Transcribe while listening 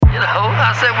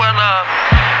I said, well,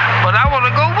 but I want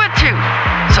to go with you.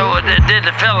 So then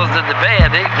the fellas in the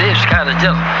band, they was kind of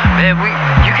jealous. Man,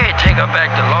 you can't take her back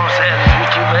to Los Angeles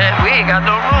with you, man. We ain't got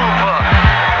no room for her.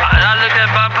 I looked at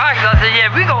my pockets. I said,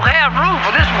 yeah, we gonna have room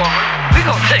for this woman. We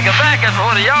gonna take her back, and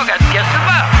one of y'all got to get them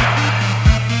out.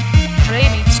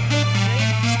 Remix.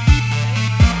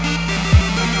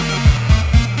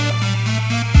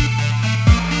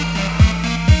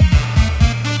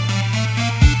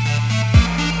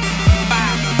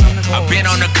 I've been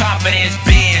on the confidence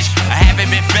binge. I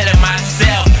haven't been feeling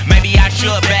myself. Maybe I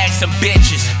should bag some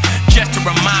bitches just to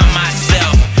remind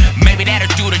myself. Maybe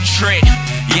that'll do the trick.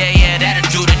 Yeah, that'll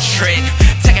do the trick.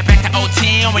 Take it back to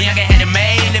OT when younger had it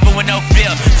made. Living with no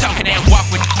fear. Talking and walk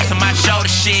with on my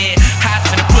shoulder shit. Highs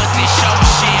for the pussy,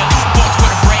 shoulder shit. Both with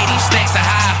the Brady, snakes are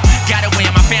high. Gotta win,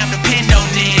 my family depend on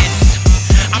this.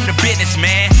 I'm the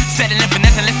businessman. Settling for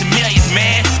nothing less than millions,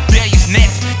 man. Billions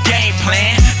next, game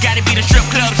plan. Gotta be the strip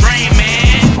club dream,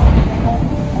 man.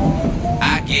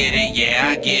 I get it,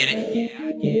 yeah, I get it.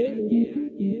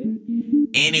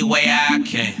 Any way I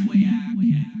can.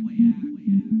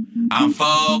 I'm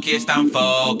focused. I'm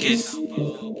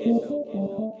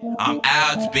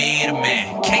out to be the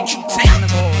man. Can't you tell?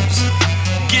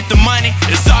 Get the money,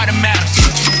 it's all that matters.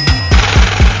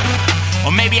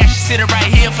 Or maybe I should sit it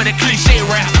right here for the cliche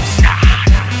rappers.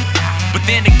 But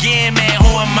then again, man,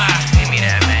 who am I? Give me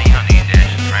that, man. You don't need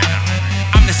that shit right now,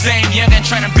 man. I'm the same youngin'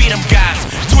 trying to beat them guys.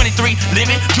 23,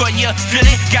 living, Georgia, feel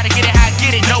it. Gotta get it how I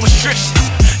get it, no restrictions.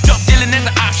 Dope dealing is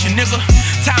an option, nigga.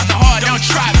 Times are hard, don't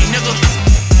try me, nigga.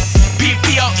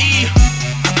 PPOE.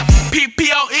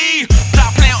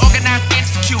 Plot, plan, organize,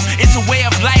 execute. It's a way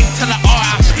of life till I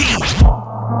RIP.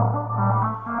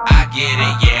 I get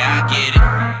it, yeah, I get it.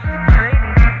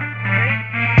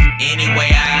 Any way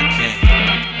I can.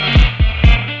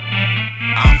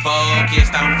 I'm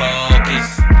focused. I'm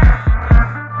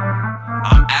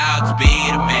out to be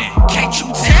the man. Can't you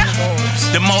tell?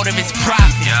 The motive is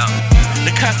profit.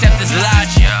 The concept is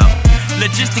logic.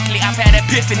 Logistically, I've had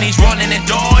epiphanies rolling the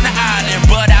door on the island.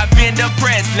 But I've been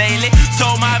depressed lately,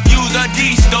 so my views are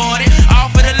distorted.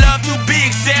 All for the love to be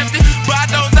accepted by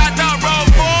those I thought wrote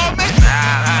for me.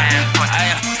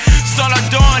 Solo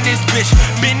doing this bitch.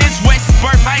 Been this way since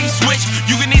birth, I ain't switch.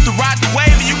 You can either ride the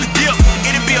wave or you can dip.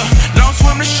 It'll be a long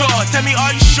swim to shore. Tell me,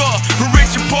 are you sure? For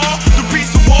rich and poor, the peace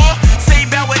of war. Say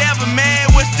about whatever, man.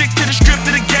 We'll stick to the script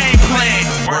of the game plan.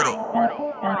 Word up.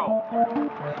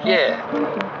 Yeah,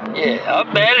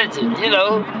 I'm managing, you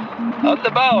know. I'm the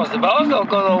boss. The boss don't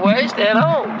go nowhere, stay at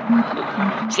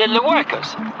home. Send the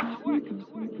workers.